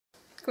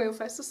Can we all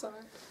face the side?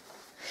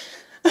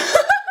 What's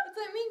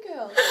that mean,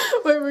 girl?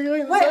 Wait, we're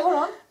going Wait, hold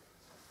on.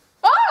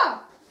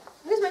 Ah!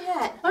 Where's my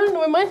hat? I don't know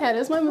where my hat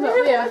is. Mine was up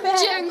there.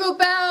 Jingle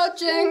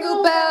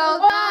bell,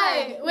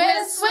 Why?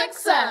 We're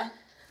Swixer.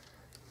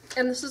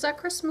 And this is our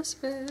Christmas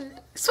bed.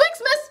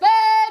 SWIXMAS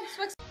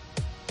bed!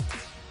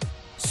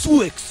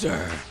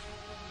 Swixer.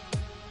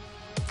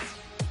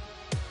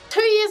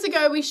 2 years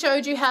ago we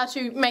showed you how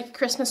to make a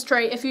Christmas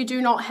tree if you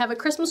do not have a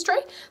Christmas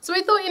tree. So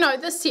we thought, you know,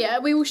 this year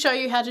we will show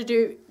you how to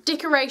do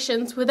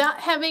decorations without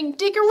having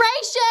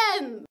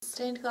decorations!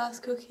 Stained glass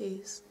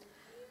cookies.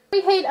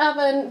 Preheat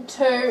oven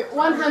to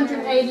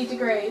 180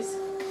 degrees.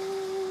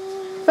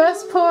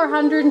 First pour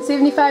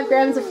 175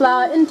 grams of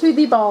flour into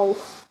the bowl.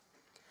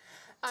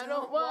 I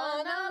don't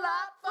want a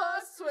lot for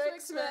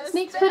SWIXMAS.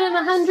 Next put in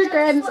 100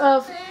 grams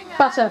of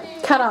butter,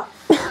 cut up.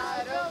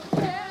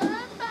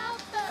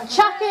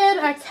 Chuck in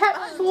a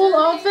capful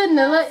of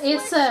vanilla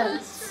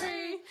essence.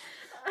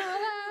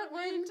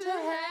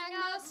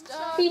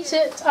 Heat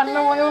it, I don't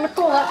know what you want to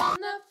call it. On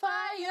the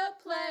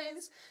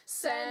fireplace,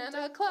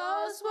 Santa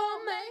Claus will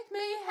make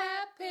me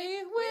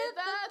happy with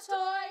a toy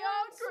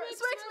on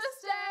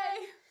Christmas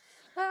Day.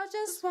 I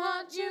just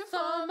want you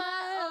for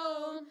my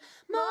own,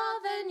 more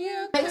than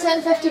you could. Mix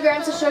in 50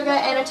 grams of sugar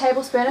and a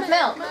tablespoon of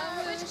milk.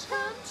 My wish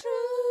come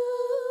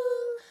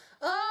true.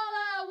 All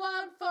I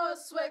want for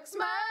SWIXMAS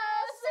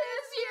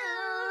is you.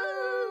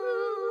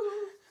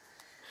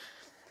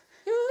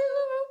 You,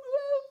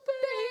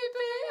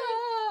 baby,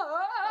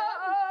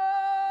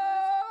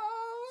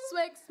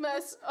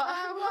 SWIXMAS,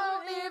 I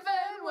won't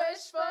even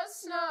wish for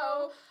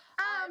snow.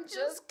 I'm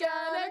just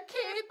gonna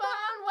keep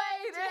on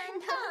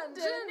waiting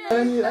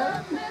underneath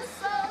the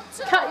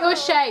mistletoe. cut your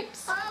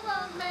shapes. I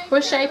won't make We're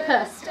the shapers.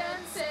 best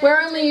dancing We're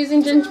only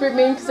using gingerbread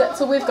men because that's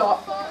all we've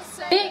got.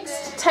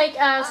 Next, take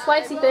a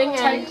slicey thing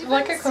and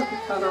Like a cookie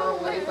cutter or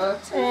whatever.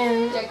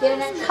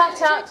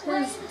 cut out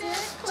his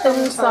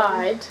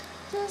inside.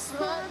 just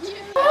want you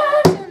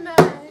here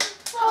tonight.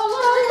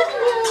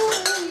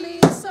 Hold me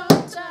so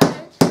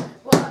tight.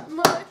 What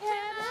more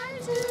can I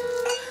do?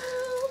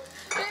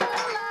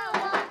 All I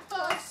want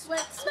for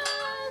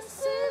SWIXMAS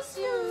is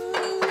you.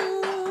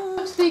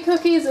 Put the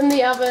cookies in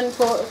the oven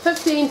for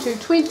 15 to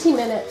 20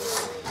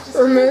 minutes.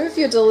 Remove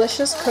your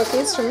delicious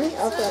cookies from the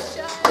oven.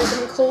 Leave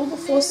them cool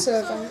before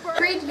serving.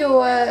 Spread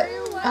your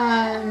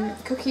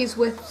cookies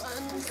with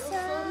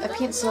a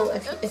pencil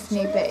if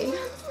need be,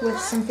 with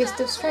some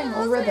festive string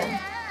or ribbon.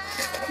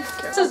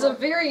 This is a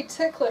very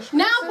ticklish.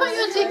 Now put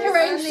your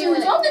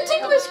decorations on the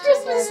ticklish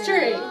Christmas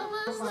tree.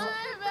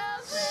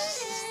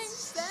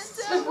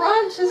 The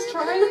branch is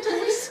trying to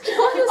escape.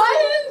 I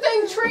didn't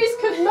think trees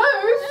could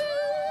move.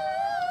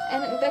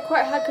 And they're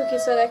quite hard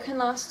cookies, so they can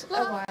last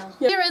a while.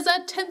 Here is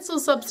a tinsel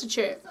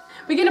substitute.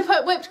 We're going to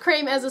put whipped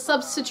cream as a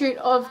substitute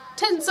of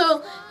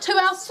tinsel to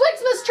our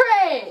SWIXMAS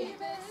tree.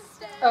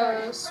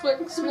 Oh,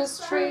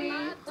 SWIXMAS tree.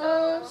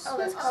 Oh,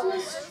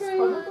 SWIXMAS tree.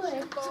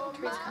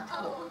 Trees can't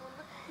talk.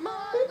 More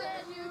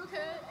than you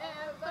could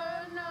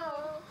ever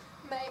know.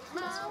 Make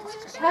my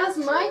wish How's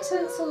my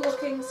tinsel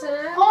looking,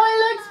 Sam? Oh, it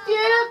looks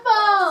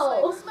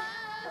beautiful.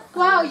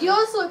 Wow,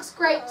 yours looks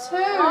great too.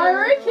 I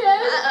reckon.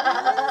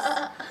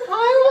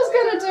 I was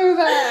gonna do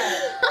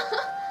that.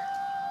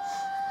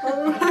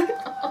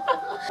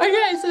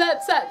 Okay, so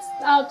that's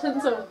our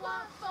tinsel.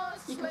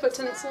 You can put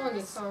tinsel on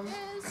your thumb.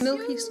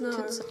 Milky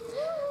snow.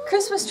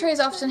 Christmas trees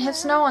often have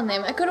snow on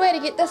them. A good way to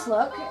get this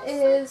look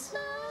is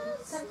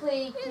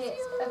simply get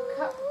a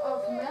cup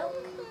of milk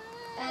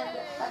and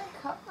a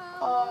cup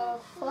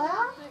of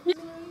flour.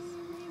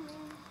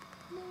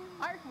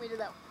 I reckon we do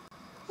that.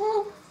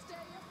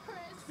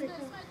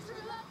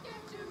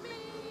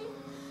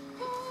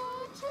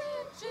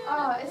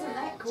 Oh, isn't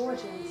that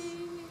gorgeous?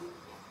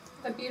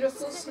 A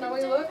beautiful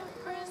snowy look.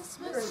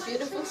 Or a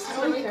beautiful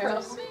snowy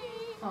girl.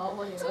 Oh,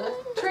 whatever.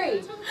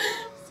 Tree.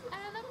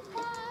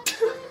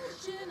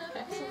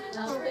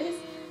 Now, please.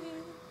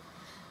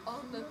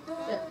 On the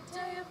third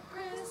day of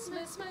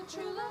Christmas, my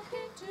true love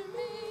came to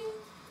me.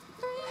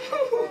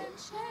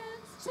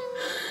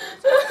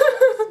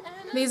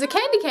 These are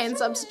candy cane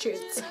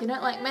substitutes. If you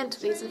don't like mint,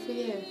 these are for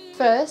you.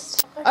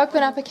 First,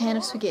 open up a can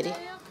of spaghetti.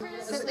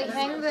 Simply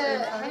hang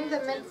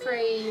the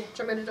mint-free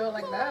Do you want me to do it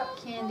like that?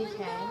 candy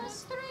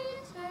canes.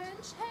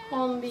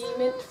 On the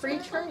mint-free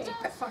tray.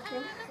 I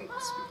fucking hate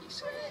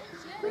spaghetti.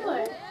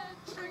 Really?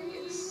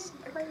 Yes.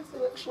 I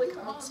literally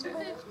can't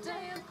stand it.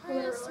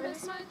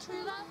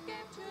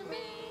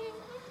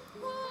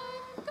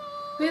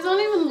 These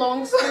aren't even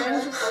long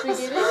strands of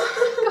spaghetti.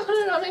 Got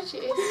it on a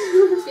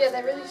chest. Yeah,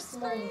 they're really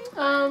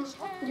small.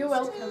 You're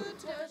welcome.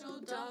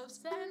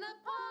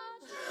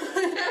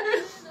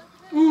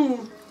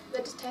 They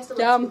just taste a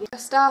Yum. little. A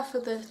star for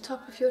the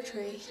top of your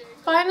tree.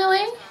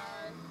 Finally,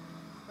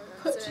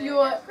 put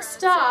your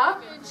star,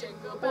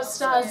 or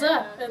stars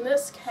in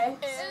this case,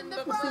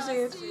 With the Z.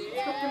 it's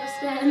not going to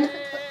stand,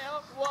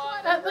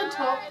 at the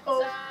top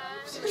of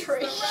the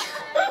tree.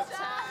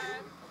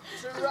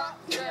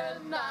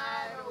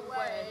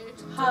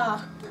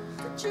 Ah,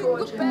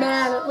 gorgeous.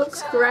 Man, it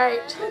looks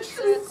great.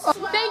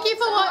 Thank you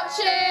for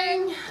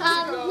watching.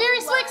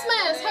 Merry Swing!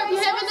 SWIXMAS! Hope you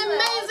have an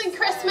amazing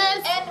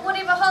Christmas! And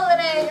whatever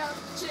holiday.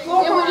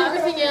 And with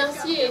everything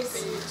else,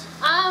 yes.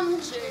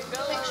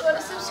 Make sure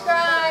to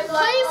subscribe,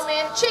 like, Please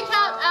comment. check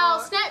out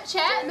our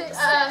Snapchat,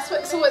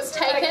 Swixer was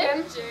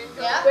taken.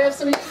 Yeah. We have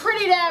some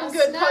pretty damn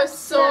good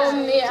posts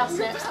on our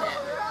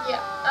Snapchat.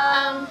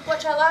 Yeah.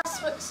 Watch our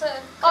last Swixer.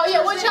 Oh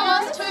yeah, watch our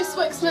last 2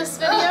 SWIXMAS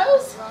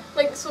videos.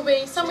 Links will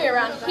be somewhere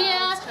around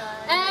here.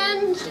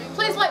 And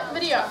please like the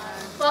video.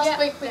 Last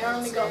week we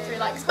only got 3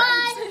 likes.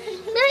 Bye!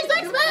 Merry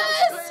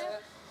SWIXMAS!